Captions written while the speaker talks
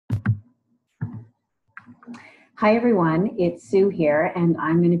Hi everyone, it's Sue here, and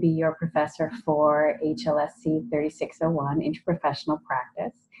I'm going to be your professor for HLSC 3601, Interprofessional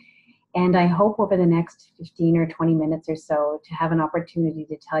Practice. And I hope over the next 15 or 20 minutes or so to have an opportunity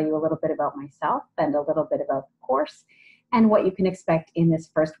to tell you a little bit about myself and a little bit about the course and what you can expect in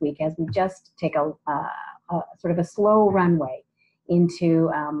this first week as we just take a sort of a slow runway into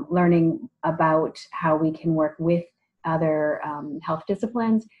learning about how we can work with other health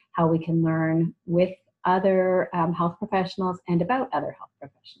disciplines, how we can learn with other health professionals and about other health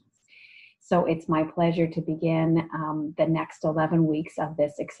professionals. So it's my pleasure to begin the next 11 weeks of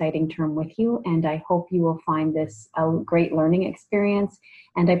this exciting term with you, and I hope you will find this a great learning experience,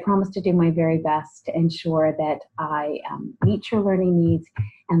 and I promise to do my very best to ensure that I meet your learning needs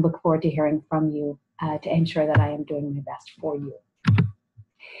and look forward to hearing from you to ensure that I am doing my best for you.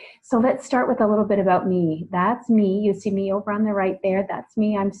 So let's start with a little bit about me. That's me. You see me over on the right there. That's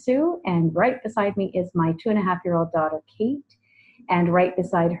me. I'm Sue. And right beside me is my 2.5-year-old daughter, Kate. And right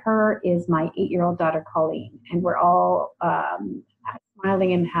beside her is my 8-year-old daughter, Colleen. And we're all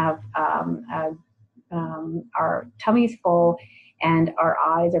smiling and have our tummies full and our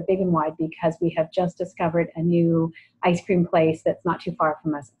eyes are big and wide because we have just discovered a new ice cream place that's not too far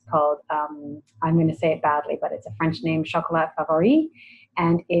from us. It's called, I'm going to say it badly, but it's a French name, Chocolat Favori.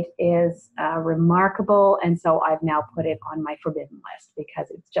 And it is remarkable, and so I've now put it on my forbidden list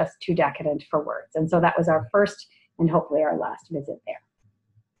because it's just too decadent for words. And so that was our first and hopefully our last visit there.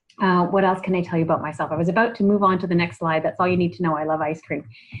 What else can I tell you about myself? I was about to move on to the next slide. That's all you need to know. I love ice cream.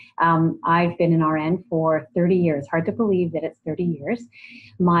 I've been an RN for 30 years. Hard to believe that it's 30 years.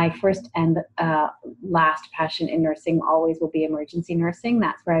 My first and last passion in nursing always will be emergency nursing.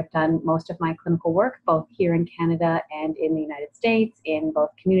 That's where I've done most of my clinical work, both here in Canada and in the United States, in both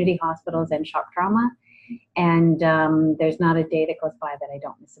community hospitals and shock trauma. And there's not a day that goes by that I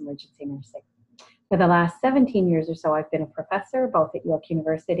don't miss emergency nursing. For the last 17 years or so, I've been a professor both at York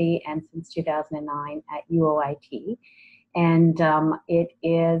University and since 2009 at UOIT. And it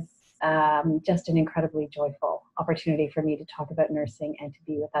is just an incredibly joyful opportunity for me to talk about nursing and to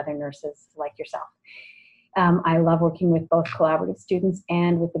be with other nurses like yourself. I love working with both collaborative students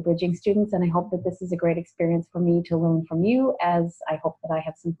and with the bridging students, and I hope that this is a great experience for me to learn from you, as I hope that I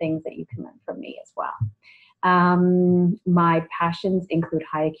have some things that you can learn from me as well. My passions include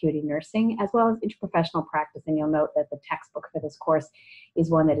high acuity nursing as well as interprofessional practice, and you'll note that the textbook for this course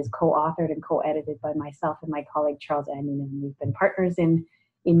is one that is co-authored and co-edited by myself and my colleague Charles Anion, and we've been partners in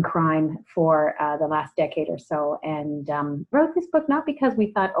crime for the last decade or so, and wrote this book not because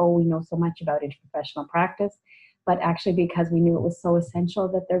we thought, oh, we know so much about interprofessional practice, but actually because we knew it was so essential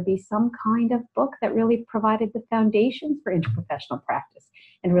that there be some kind of book that really provided the foundations for interprofessional practice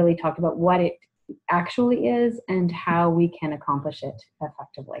and really talked about what it actually is and how we can accomplish it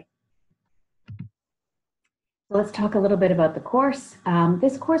effectively. So let's talk a little bit about the course.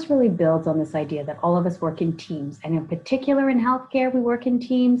 This course really builds on this idea that all of us work in teams, and in particular in healthcare, we work in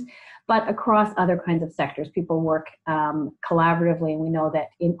teams, but across other kinds of sectors, people work collaboratively, and we know that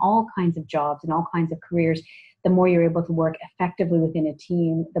in all kinds of jobs and all kinds of careers, the more you're able to work effectively within a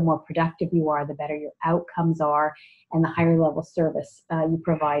team, the more productive you are, the better your outcomes are, and the higher level service you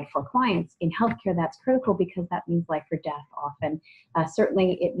provide for clients. In healthcare, that's critical because that means life or death often.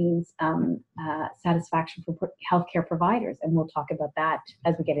 Certainly, it means satisfaction for healthcare providers, and we'll talk about that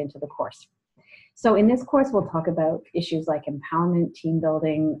as we get into the course. So in this course, we'll talk about issues like empowerment, team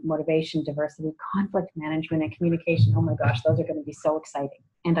building, motivation, diversity, conflict management, and communication. Oh my gosh, those are going to be so exciting.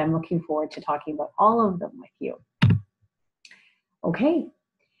 And I'm looking forward to talking about all of them with you. Okay.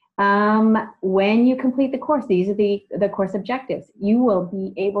 When you complete the course, these are the course objectives. You will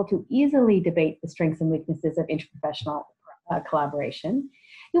be able to easily debate the strengths and weaknesses of interprofessional collaboration.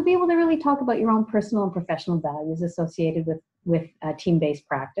 You'll be able to really talk about your own personal and professional values associated with team-based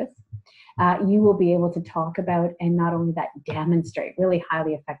practice. You will be able to talk about, and not only that, demonstrate really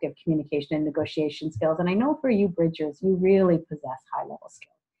highly effective communication and negotiation skills. And I know for you bridgers, you really possess high-level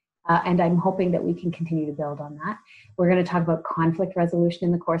skills. And I'm hoping that we can continue to build on that. We're going to talk about conflict resolution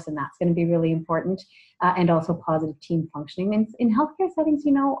in the course, and that's going to be really important, and also positive team functioning. And in healthcare settings,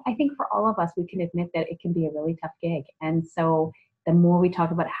 you know, I think for all of us, we can admit that it can be a really tough gig. And so the more we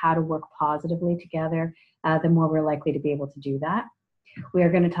talk about how to work positively together, the more we're likely to be able to do that. We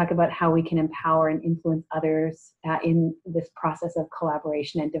are going to talk about how we can empower and influence others in this process of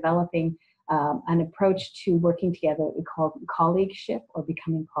collaboration and developing an approach to working together that we call colleagueship, or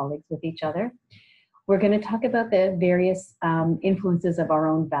becoming colleagues with each other. We're going to talk about the various influences of our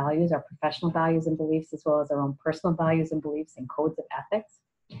own values, our professional values and beliefs, as well as our own personal values and beliefs and codes of ethics.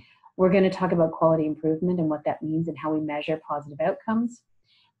 We're going to talk about quality improvement and what that means and how we measure positive outcomes.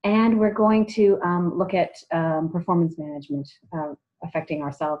 And we're going to look at performance management affecting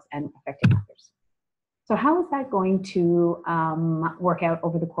ourselves and affecting others. So how is that going to work out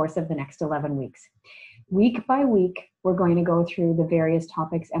over the course of the next 11 weeks? Week by week, we're going to go through the various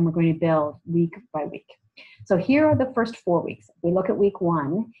topics and we're going to build week by week. So here are the first 4 weeks. If we look at week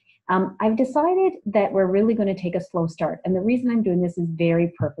 1, I've decided that we're really going to take a slow start. And the reason I'm doing this is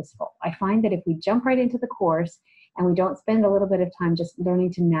very purposeful. I find that if we jump right into the course and we don't spend a little bit of time just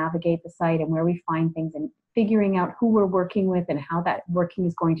learning to navigate the site and where we find things and figuring out who we're working with and how that working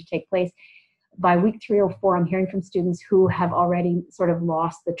is going to take place, by week 3 or 4, I'm hearing from students who have already sort of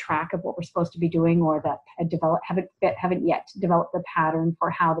lost the track of what we're supposed to be doing, or that haven't yet developed the pattern for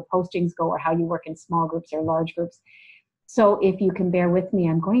how the postings go or how you work in small groups or large groups. So if you can bear with me,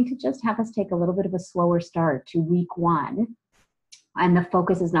 I'm going to just have us take a little bit of a slower start to week 1. And the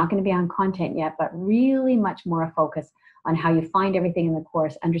focus is not going to be on content yet, but really much more a focus on how you find everything in the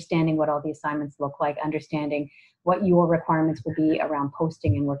course, understanding what all the assignments look like, understanding what your requirements will be around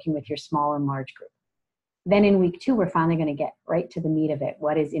posting and working with your small and large group. Then in week 2, we're finally going to get right to the meat of it.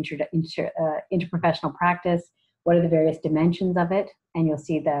 What is interprofessional practice? What are the various dimensions of it? And you'll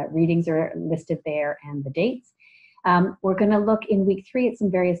see the readings are listed there and the dates. We're going to look in week 3 at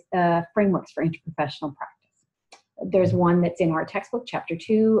some various frameworks for interprofessional practice. There's one that's in our textbook, chapter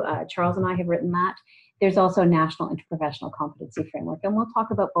 2. Charles and I have written that. There's also a National Interprofessional Competency Framework, and we'll talk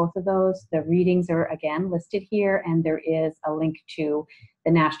about both of those. The readings are, again, listed here, and there is a link to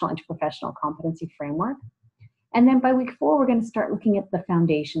the National Interprofessional Competency Framework. And then by week 4, we're going to start looking at the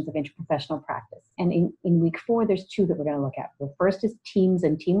foundations of interprofessional practice. And in week 4, there's 2 that we're going to look at. The first is teams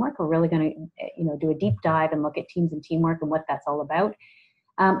and teamwork. We're really going to do a deep dive and look at teams and teamwork and what that's all about.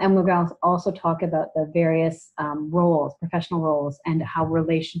 And we're going to also talk about the various roles, professional roles, and how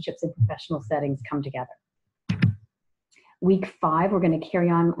relationships in professional settings come together. Week 5, we're going to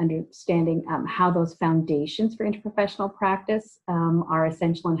carry on understanding how those foundations for interprofessional practice are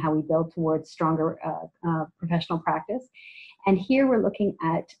essential and how we build towards stronger professional practice. And here we're looking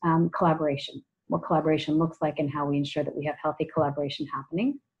at collaboration, what collaboration looks like and how we ensure that we have healthy collaboration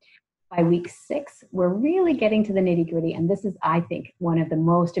happening. By week 6, we're really getting to the nitty-gritty, and this is, I think, one of the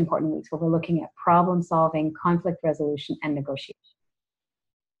most important weeks where we're looking at problem solving, conflict resolution, and negotiation.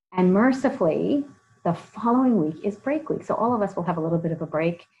 And mercifully, the following week is break week. So all of us will have a little bit of a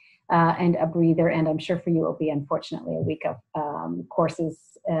break and a breather, and I'm sure for you it will be, unfortunately, a week of courses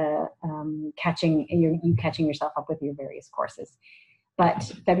catching yourself up with your various courses. But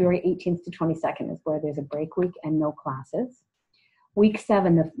February 18th to 22nd is where there's a break week and no classes. Week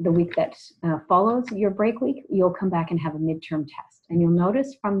 7, the week that follows your break week, you'll come back and have a midterm test. And you'll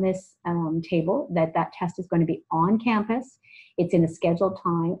notice from this table that that test is going to be on campus. It's in a scheduled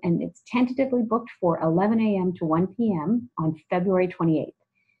time, and it's tentatively booked for 11 a.m. to 1 p.m. on February 28th.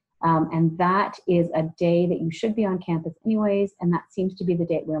 And that is a day that you should be on campus anyways, and that seems to be the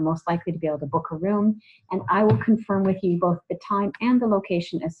date we're most likely to be able to book a room. And I will confirm with you both the time and the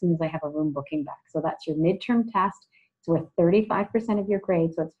location as soon as I have a room booking back. So that's your midterm test. It's worth 35% of your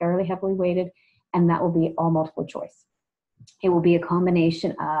grade, so it's fairly heavily weighted, and that will be all multiple choice. It will be a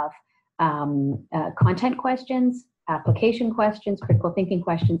combination of content questions, application questions, critical thinking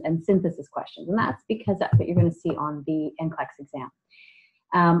questions, and synthesis questions, and that's because that's what you're going to see on the NCLEX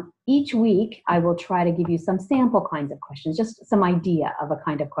exam. Each week, I will try to give you some sample kinds of questions, just some idea of a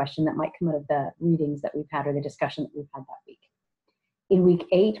kind of question that might come out of the readings that we've had or the discussion that we've had that week. In week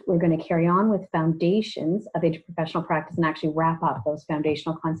 8, we're going to carry on with foundations of interprofessional practice and actually wrap up those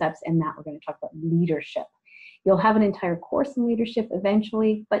foundational concepts. And that we're going to talk about leadership. You'll have an entire course in leadership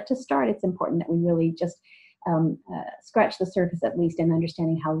eventually, but to start, it's important that we really just scratch the surface at least in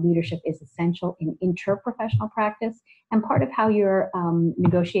understanding how leadership is essential in interprofessional practice and part of how you're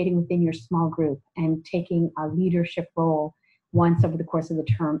negotiating within your small group and taking a leadership role once over the course of the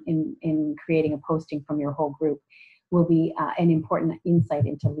term in creating a posting from your whole group will be an important insight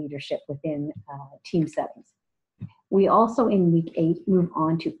into leadership within team settings. We also, in week 8, move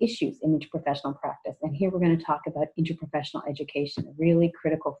on to issues in interprofessional practice. And here we're going to talk about interprofessional education, a really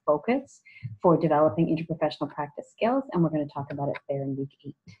critical focus for developing interprofessional practice skills. And we're going to talk about it there in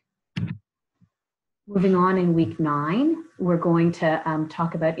week 8. Moving on in week 9, we're going to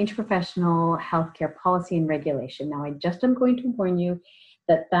talk about interprofessional healthcare policy and regulation. Now, I just am going to warn you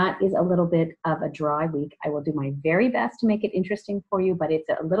that is a little bit of a dry week. I will do my very best to make it interesting for you, but it's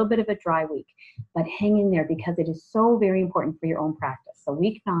a little bit of a dry week. But hang in there because it is so very important for your own practice. So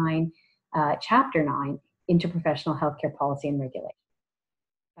week 9, chapter 9, interprofessional healthcare policy and regulation.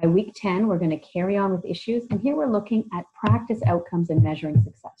 By week 10, we're going to carry on with issues, and here we're looking at practice outcomes and measuring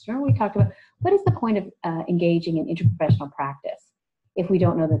success. Remember we talked about what is the point of engaging in interprofessional practice? if we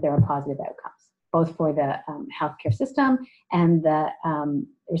don't know that there are positive outcomes, both for the healthcare system and the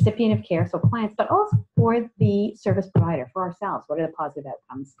recipient of care, so clients, but also for the service provider, for ourselves. What are the positive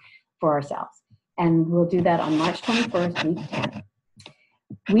outcomes for ourselves? And we'll do that on March 21st, week 10.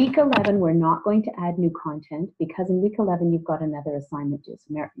 Week 11, we're not going to add new content because in week 11, you've got another assignment due.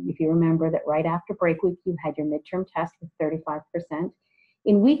 So if you remember that right after break week, you had your midterm test with 35%.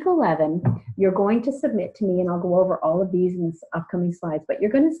 In week 11, you're going to submit to me, and I'll go over all of these in the upcoming slides, but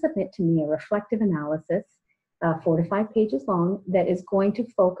you're going to submit to me a reflective analysis, 4 to 5 pages long, that is going to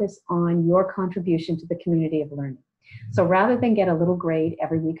focus on your contribution to the community of learning. So rather than get a little grade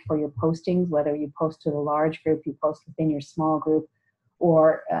every week for your postings, whether you post to the large group, you post within your small group,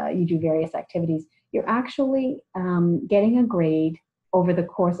 or you do various activities, you're actually getting a grade over the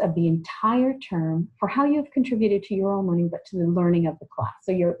course of the entire term for how you have contributed to your own learning, but to the learning of the class.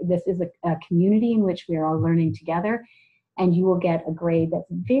 So this is a community in which we are all learning together, and you will get a grade that's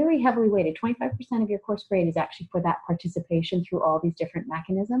very heavily weighted. 25% of your course grade is actually for that participation through all these different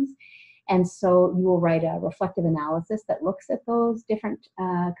mechanisms. And so you will write a reflective analysis that looks at those different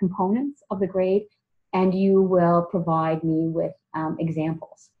components of the grade, and you will provide me with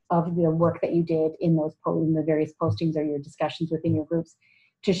examples of the work that you did in the various postings or your discussions within your groups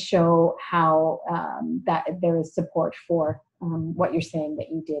to show how that there is support for what you're saying that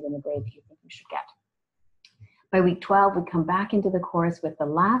you did in the grade that you think you should get. By week 12, we come back into the course with the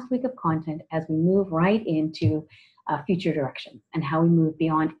last week of content as we move right into future directions and how we move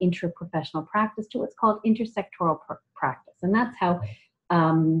beyond interprofessional practice to what's called intersectoral practice. And that's how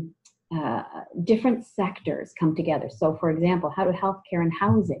different sectors come together. So for example, how do healthcare and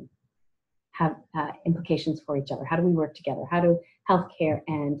housing have implications for each other? How do we work together? How do healthcare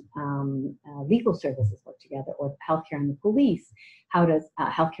and legal services work together, or healthcare and the police? How does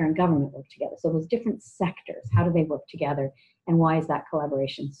healthcare and government work together? So those different sectors, how do they work together, and why is that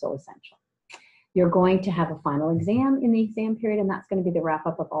collaboration so essential? You're going to have a final exam in the exam period, and that's going to be the wrap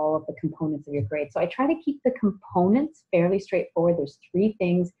up of all of the components of your grade. So I try to keep the components fairly straightforward. There's 3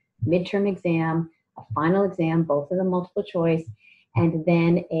 things: midterm exam, a final exam, both of them multiple choice, and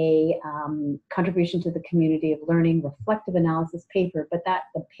then a contribution to the community of learning reflective analysis paper. But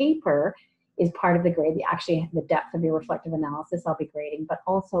the paper is part of the grade. Actually, the depth of your reflective analysis I'll be grading, but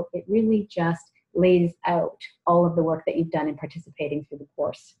also it really just lays out all of the work that you've done in participating through the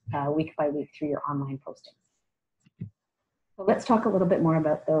course week by week through your online postings. So let's talk a little bit more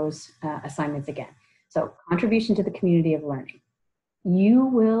about those assignments again. So contribution to the community of learning. You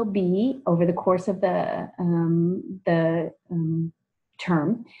will be, over the course of the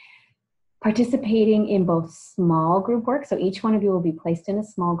term, participating in both small group work. So each one of you will be placed in a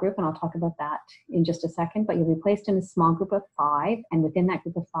small group, and I'll talk about that in just a second, but you'll be placed in a small group of 5. And within that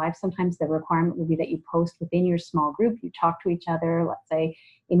group of 5, sometimes the requirement will be that you post within your small group. You talk to each other. Let's say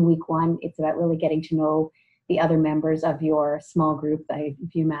in week 1, it's about really getting to know the other members of your small group.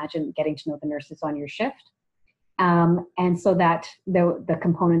 If you imagine getting to know the nurses on your shift. And so that the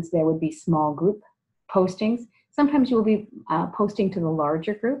components there would be small group postings. Sometimes you will be posting to the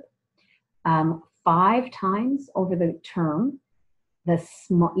larger group. 5 times over the term,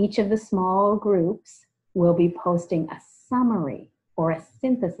 each of the small groups will be posting a summary or a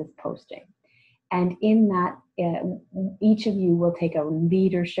synthesis posting. And in that, each of you will take a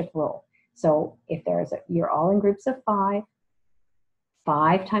leadership role. So if you're all in groups of 5,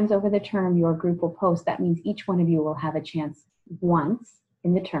 5 times over the term, your group will post. That means each one of you will have a chance once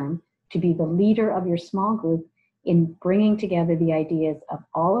in the term to be the leader of your small group in bringing together the ideas of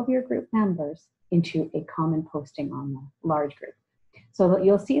all of your group members into a common posting on the large group. So that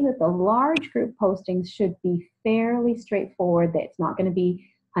you'll see that the large group postings should be fairly straightforward, that it's not going to be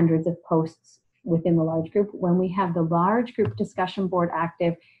hundreds of posts within the large group. When we have the large group discussion board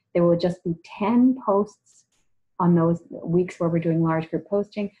active, there will just be 10 posts on those weeks where we're doing large group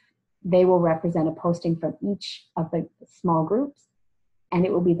posting. They will represent a posting from each of the small groups, and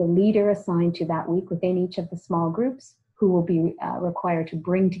it will be the leader assigned to that week within each of the small groups who will be required to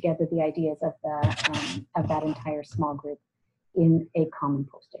bring together the ideas of that entire small group in a common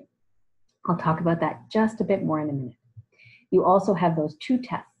posting. I'll talk about that just a bit more in a minute. You also have those 2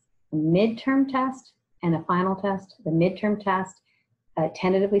 tests, a midterm test and a final test. The midterm test,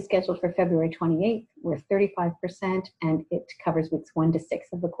 tentatively scheduled for February 28th, we're 35%, and it covers weeks 1 to 6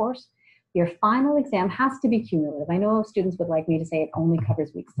 of the course. Your final exam has to be cumulative. I know students would like me to say it only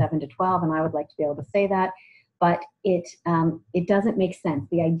covers weeks 7 to 12, and I would like to be able to say that, but it doesn't make sense.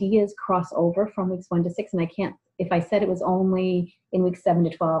 The ideas cross over from weeks 1 to 6, and I can't, if I said it was only in weeks 7 to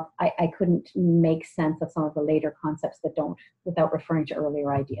 12, I couldn't make sense of some of the later concepts that don't, without referring to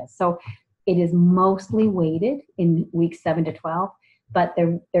earlier ideas. So it is mostly weighted in weeks 7 to 12, but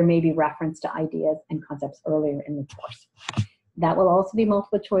there may be reference to ideas and concepts earlier in the course. That will also be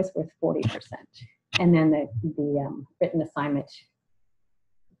multiple choice worth 40%. And then the written assignment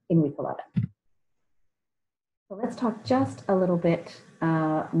in week 11. So let's talk just a little bit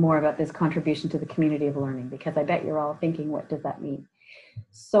more about this contribution to the community of learning, because I bet you're all thinking, what does that mean?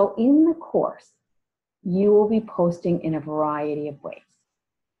 So in the course, you will be posting in a variety of ways.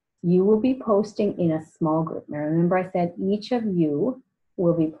 You will be posting in a small group. Now remember I said each of you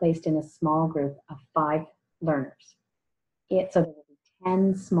will be placed in a small group of 5 learners. So there will be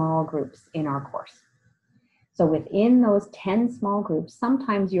 10 small groups in our course. So within those 10 small groups,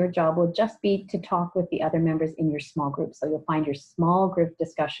 sometimes your job will just be to talk with the other members in your small group. So you'll find your small group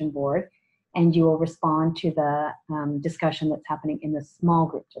discussion board and you will respond to the discussion that's happening in the small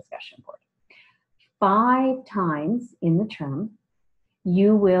group discussion board. 5 times in the term,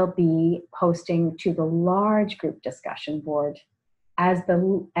 you will be posting to the large group discussion board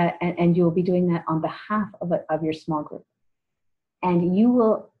and you'll be doing that on behalf of your small group. And you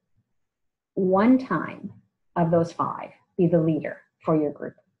will, one time of those 5, be the leader for your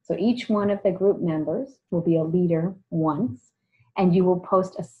group. So each one of the group members will be a leader once, and you will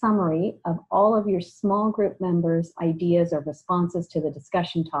post a summary of all of your small group members' ideas or responses to the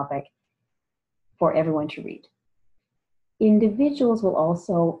discussion topic for everyone to read. Individuals will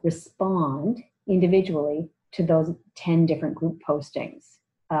also respond individually to those 10 different group postings,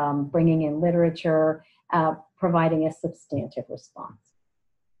 bringing in literature, providing a substantive response.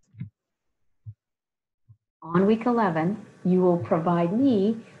 On week 11, you will provide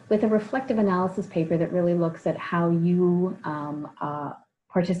me with a reflective analysis paper that really looks at how you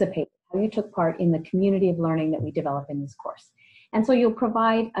participate, how you took part in the community of learning that we develop in this course. And so you'll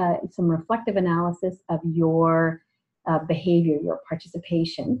provide some reflective analysis of your behavior, your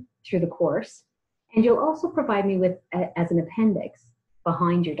participation through the course. And you'll also provide me with, as an appendix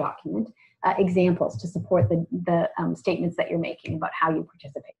behind your document, examples to support the statements that you're making about how you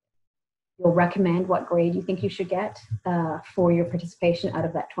participate. You'll recommend what grade you think you should get for your participation out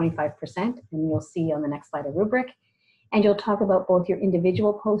of that 25%, and you'll see on the next slide a rubric. And you'll talk about both your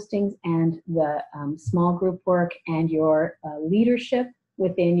individual postings and the small group work and your leadership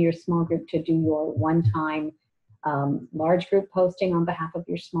within your small group to do your one-time large group posting on behalf of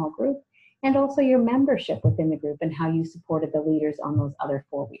your small group, and also your membership within the group and how you supported the leaders on those other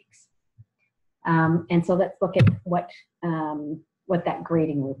 4 weeks. And so let's look at what that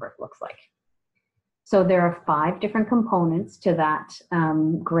grading rubric looks like. So there are 5 different components to that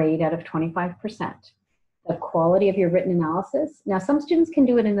grade out of 25%. The quality of your written analysis. Now, some students can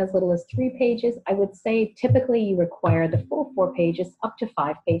do it in as little as 3 pages. I would say typically you require the full 4 pages, up to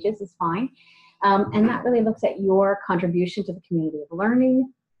 5 pages is fine. And that really looks at your contribution to the community of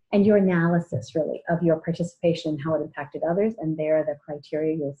learning and your analysis really of your participation and how it impacted others. And there are the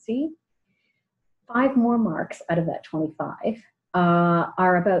criteria you'll see. 5 more marks out of that 25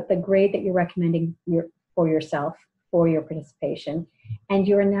 are about the grade that you're recommending for yourself for your participation and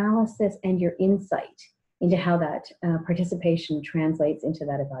your analysis and your insight into how that participation translates into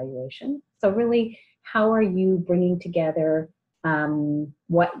that evaluation. So really, how are you bringing together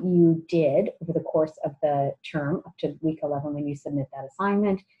what you did over the course of the term up to week 11 when you submit that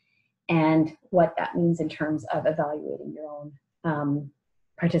assignment, and what that means in terms of evaluating your own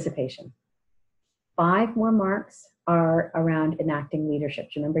participation. 5 more marks are around enacting leadership.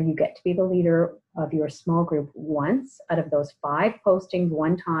 Remember, you get to be the leader of your small group once. Out of those 5 postings,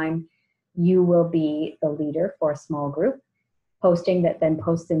 one time, you will be the leader for a small group posting that then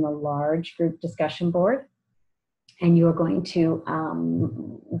posts in the large group discussion board. And you are going to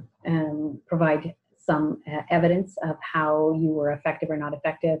provide some evidence of how you were effective or not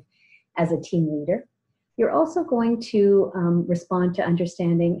effective as a team leader. You're also going to respond to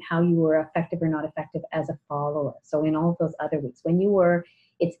understanding how you were effective or not effective as a follower. So in all of those other weeks, when you're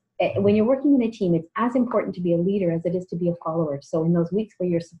working in a team, it's as important to be a leader as it is to be a follower. So in those weeks where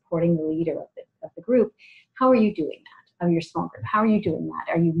you're supporting the leader of the group, how are you doing that, of your small group? How are you doing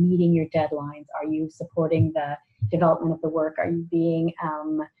that? Are you meeting your deadlines? Are you supporting the development of the work? Are you being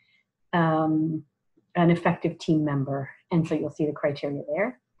an effective team member? And so you'll see the criteria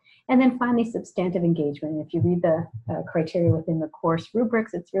there. And then finally, substantive engagement. And if you read the criteria within the course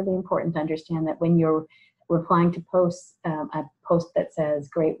rubrics, it's really important to understand that when you're replying to posts, a post that says,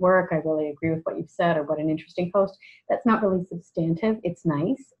 great work, I really agree with what you've said, or what an interesting post, that's not really substantive. It's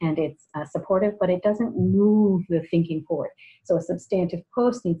nice and it's supportive, but it doesn't move the thinking forward. So a substantive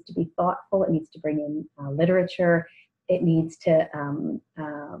post needs to be thoughtful. It needs to bring in literature. It needs to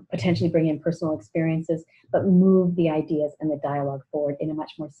potentially bring in personal experiences, but move the ideas and the dialogue forward in a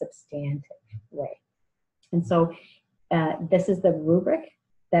much more substantive way. And so this is the rubric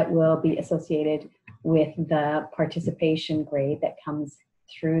that will be associated with the participation grade that comes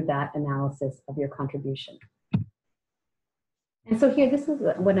through that analysis of your contribution. And so here, this is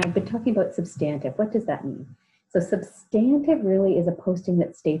when I've been talking about substantive. What does that mean? So substantive really is a posting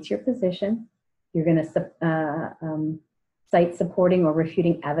that states your position. You're going to cite supporting or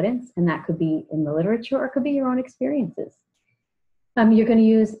refuting evidence, and that could be in the literature or it could be your own experiences. You're going to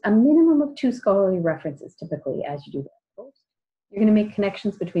use a minimum of 2 scholarly references typically as you do that post. You're going to make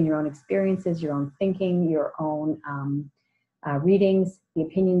connections between your own experiences, your own thinking, your own readings, the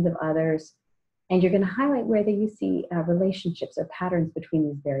opinions of others, and you're going to highlight whether you see relationships or patterns between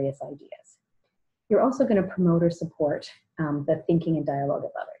these various ideas. You're also going to promote or support the thinking and dialogue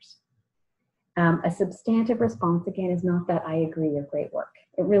of others. A substantive response, again, is not that I agree or great work.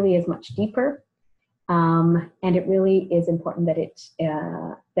 It really is much deeper, and it really is important that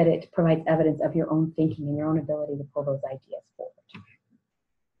it provides evidence of your own thinking and your own ability to pull those ideas forward.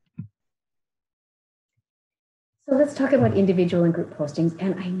 So let's talk about individual and group postings.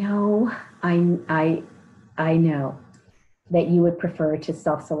 And I know that you would prefer to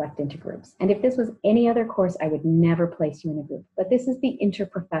self-select into groups. And if this was any other course, I would never place you in a group. But this is the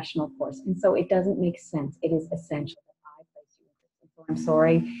interprofessional course, and so it doesn't make sense. It is essential that I place you in groups. And so I'm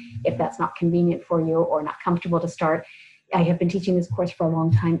sorry if that's not convenient for you or not comfortable to start. I have been teaching this course for a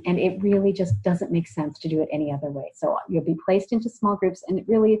long time, and it really just doesn't make sense to do it any other way. So you'll be placed into small groups, and it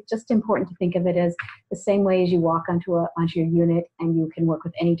really is just important to think of it as the same way as you walk onto your unit, and you can work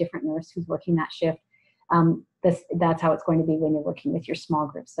with any different nurse who's working that shift. That's how it's going to be when you're working with your small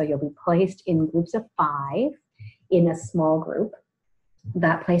groups. So you'll be placed in groups of 5 in a small group.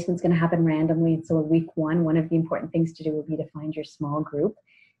 That placement's going to happen randomly. So week 1, one of the important things to do will be to find your small group,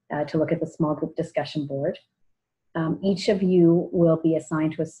 to look at the small group discussion board. Each of you will be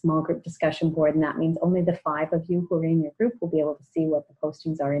assigned to a small group discussion board, and that means only the 5 of you who are in your group will be able to see what the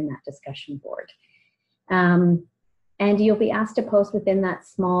postings are in that discussion board. And you'll be asked to post within that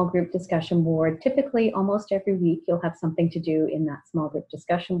small group discussion board. Typically, almost every week, you'll have something to do in that small group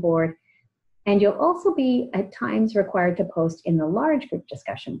discussion board. And you'll also be, at times, required to post in the large group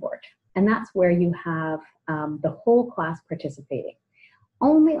discussion board. And that's where you have the whole class participating.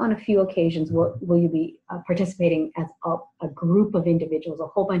 Only on a few occasions will you be participating as a group of individuals, a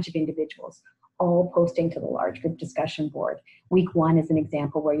whole bunch of individuals, all posting to the large group discussion board. Week 1 is an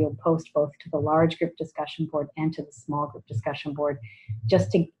example where you'll post both to the large group discussion board and to the small group discussion board,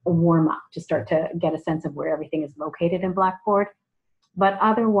 just to warm up, to start to get a sense of where everything is located in Blackboard. But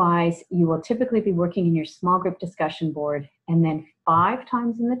otherwise, you will typically be working in your small group discussion board, and then 5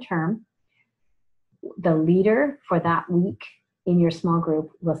 times in the term, the leader for that week in your small group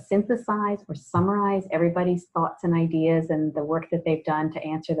will synthesize or summarize everybody's thoughts and ideas and the work that they've done to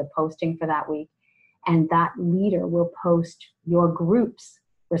answer the posting for that week. And that leader will post your group's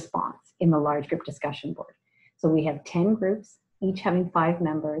response in the large group discussion board. So we have 10 groups, each having 5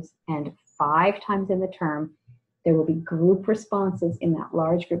 members, and 5 times in the term, there will be group responses in that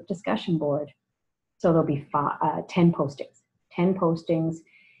large group discussion board. So there'll be 10 postings,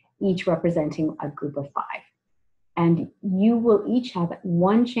 each representing a group of 5. And you will each have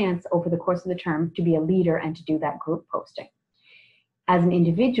 1 chance over the course of the term to be a leader and to do that group posting. As an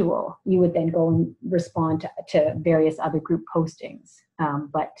individual, you would then go and respond to various other group postings.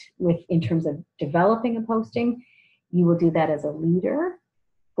 But in terms of developing a posting, you will do that as a leader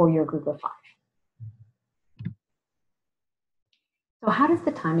for your group of 5. So how does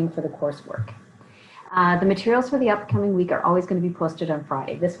the timing for the course work? The materials for the upcoming week are always going to be posted on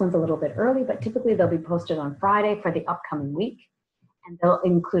Friday. This one's a little bit early, but typically they'll be posted on Friday for the upcoming week. And they'll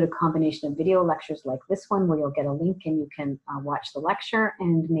include a combination of video lectures like this one, where you'll get a link and you can watch the lecture,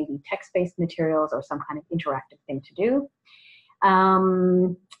 and maybe text-based materials or some kind of interactive thing to do.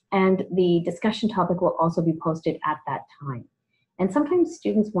 And the discussion topic will also be posted at that time. And sometimes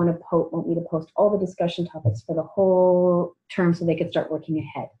students want me to post all the discussion topics for the whole term so they can start working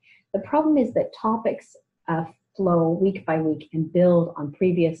ahead. The problem is that topics flow week by week and build on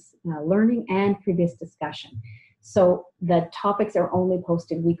previous learning and previous discussion. So the topics are only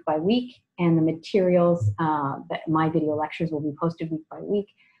posted week by week, and the materials, that my video lectures will be posted week by week,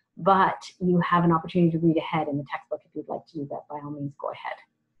 but you have an opportunity to read ahead in the textbook. If you'd like to do that, by all means, go ahead.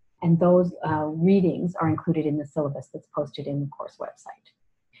 And those readings are included in the syllabus that's posted in the course website.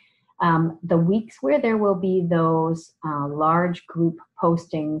 The weeks where there will be those large group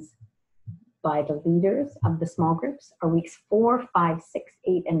postings by the leaders of the small groups are weeks 4, 5, 6,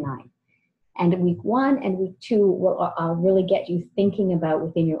 8, and 9. And week 1 and week 2 will really get you thinking about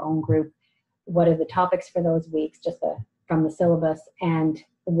within your own group, what are the topics for those weeks, just from the syllabus, and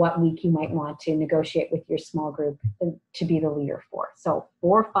what week you might want to negotiate with your small group to be the leader for. So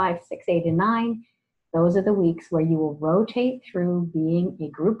 4, 5, 6, 8, and 9, those are the weeks where you will rotate through being a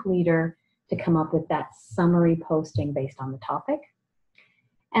group leader to come up with that summary posting based on the topic.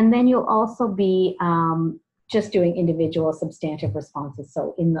 And then you'll also be just doing individual substantive responses.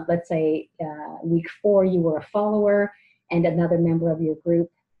 So in the, let's say week 4, you were a follower and another member of your group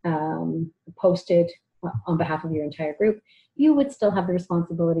posted on behalf of your entire group, you would still have the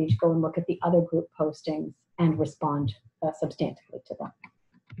responsibility to go and look at the other group postings and respond substantively to them.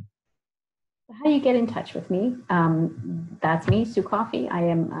 How do you get in touch with me? That's me, Sue Coffey. I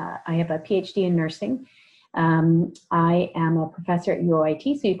have a PhD in nursing. I am a professor at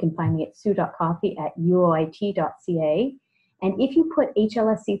UOIT, so you can find me at sue.coffey@uoit.ca. And if you put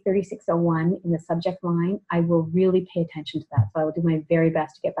HLSC 3601 in the subject line, I will really pay attention to that. So I will do my very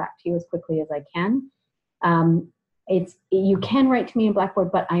best to get back to you as quickly as I can. You can write to me in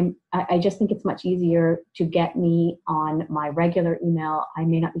Blackboard, but I just think it's much easier to get me on my regular email. I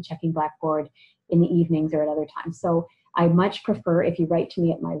may not be checking Blackboard in the evenings or at other times. So I much prefer if you write to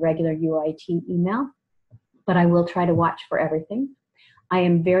me at my regular UOIT email, but I will try to watch for everything. I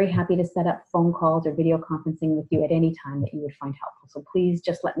am very happy to set up phone calls or video conferencing with you at any time that you would find helpful. So please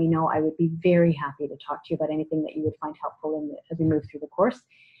just let me know. I would be very happy to talk to you about anything that you would find helpful as we move through the course.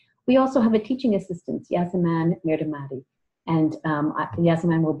 We also have a teaching assistant, Yasaman Mirdamati. And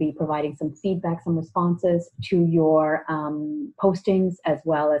Yasaman will be providing some feedback, some responses to your postings, as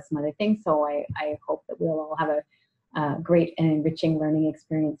well as some other things. So I hope that we'll all have a great and enriching learning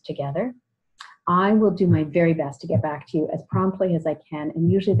experience together. I will do my very best to get back to you as promptly as I can,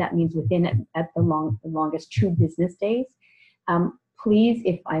 and usually that means within at the longest 2 business days. Please,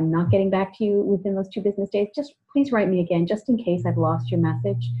 if I'm not getting back to you within those 2 business days, just please write me again, just in case I've lost your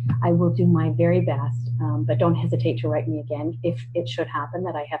message. I will do my very best, but don't hesitate to write me again if it should happen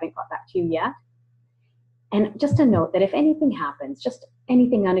that I haven't got back to you yet. And just a note that if anything happens, just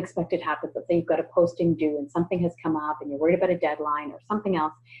anything unexpected happens, let's say you've got a posting due and something has come up and you're worried about a deadline or something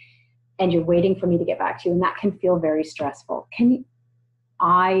else, and you're waiting for me to get back to you, and that can feel very stressful.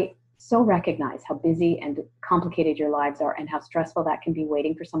 I so recognize how busy and complicated your lives are and how stressful that can be,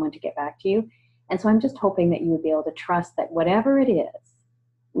 waiting for someone to get back to you. And so I'm just hoping that you would be able to trust that whatever it is,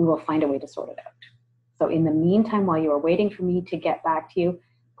 we will find a way to sort it out. So in the meantime, while you are waiting for me to get back to you,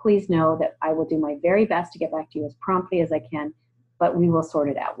 please know that I will do my very best to get back to you as promptly as I can, but we will sort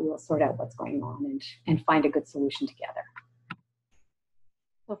it out. We will sort out what's going on and find a good solution together.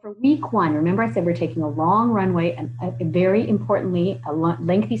 So for week 1, remember I said we're taking a long runway and very importantly, a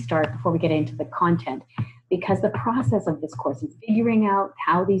lengthy start before we get into the content, because the process of this course is figuring out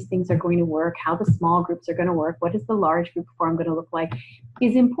how these things are going to work, how the small groups are going to work, what is the large group form going to look like,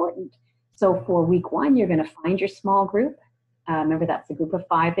 is important. So for week 1, you're going to find your small group. Remember, that's a group of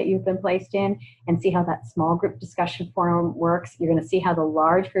 5 that you've been placed in, and see how that small group discussion forum works. You're going to see how the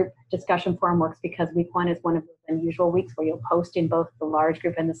large group discussion forum works, because week 1 is one of those unusual weeks where you'll post in both the large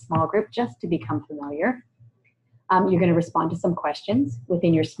group and the small group just to become familiar. You're going to respond to some questions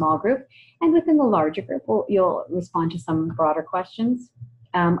within your small group, and within the larger group, you'll respond to some broader questions.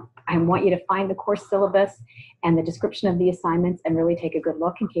 I want you to find the course syllabus and the description of the assignments and really take a good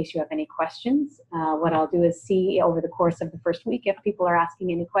look in case you have any questions. What I'll do is see over the course of the first week if people are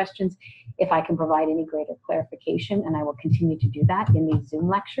asking any questions, if I can provide any greater clarification, and I will continue to do that in these Zoom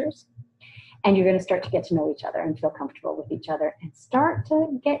lectures. And you're going to start to get to know each other and feel comfortable with each other and start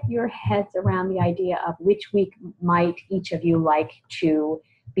to get your heads around the idea of which week might each of you like to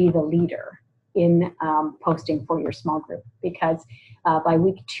be the leader in posting for your small group, because by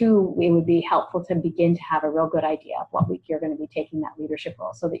week 2, it would be helpful to begin to have a real good idea of what week you're going to be taking that leadership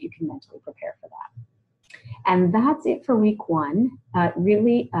role so that you can mentally prepare for that. And that's it for week 1.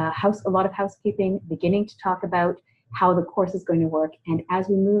 Really a lot of housekeeping, beginning to talk about how the course is going to work. And as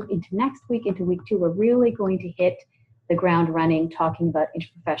we move into next week, into week 2, we're really going to hit the ground running, talking about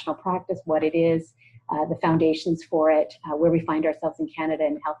interprofessional practice, what it is, the foundations for it, where we find ourselves in Canada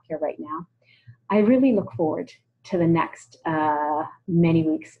and healthcare right now. I really look forward to the next many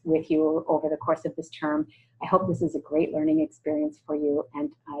weeks with you over the course of this term. I hope this is a great learning experience for you, and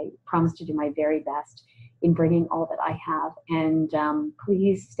I promise to do my very best in bringing all that I have. And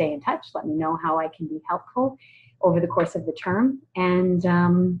please stay in touch. Let me know how I can be helpful over the course of the term, and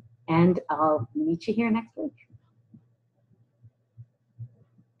I'll meet you here next week.